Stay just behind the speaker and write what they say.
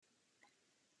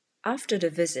After the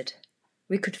visit,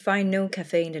 we could find no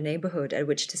cafe in the neighborhood at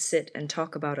which to sit and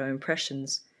talk about our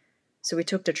impressions, so we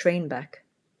took the train back.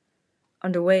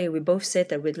 On the way, we both said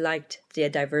that we'd liked the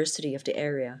diversity of the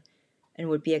area and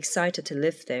would be excited to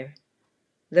live there,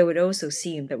 though it also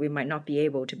seemed that we might not be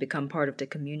able to become part of the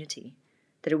community,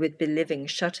 that we'd be living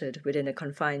shuttered within the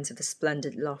confines of a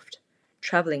splendid loft,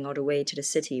 traveling all the way to the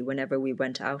city whenever we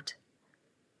went out.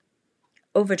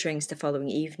 Over drinks the following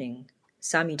evening,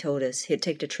 Sami told us he'd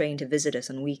take the train to visit us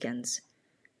on weekends.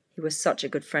 He was such a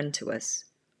good friend to us,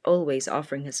 always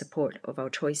offering his support of our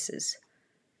choices.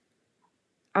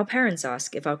 Our parents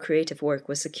asked if our creative work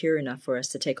was secure enough for us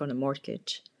to take on a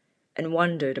mortgage, and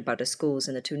wondered about the schools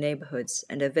in the two neighborhoods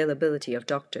and the availability of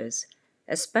doctors,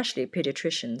 especially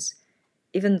pediatricians,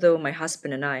 even though my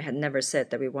husband and I had never said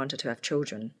that we wanted to have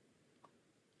children.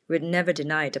 We had never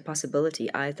denied the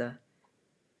possibility either.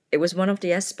 It was one of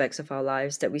the aspects of our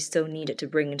lives that we still needed to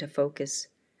bring into focus,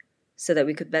 so that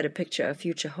we could better picture a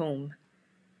future home.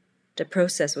 The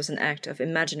process was an act of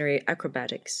imaginary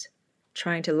acrobatics,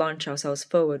 trying to launch ourselves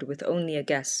forward with only a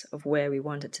guess of where we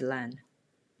wanted to land.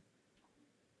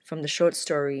 From the short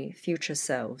story Future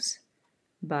Selves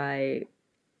by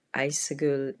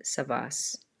Aysegül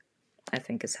Savas, I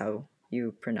think is how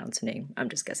you pronounce the name. I'm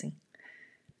just guessing.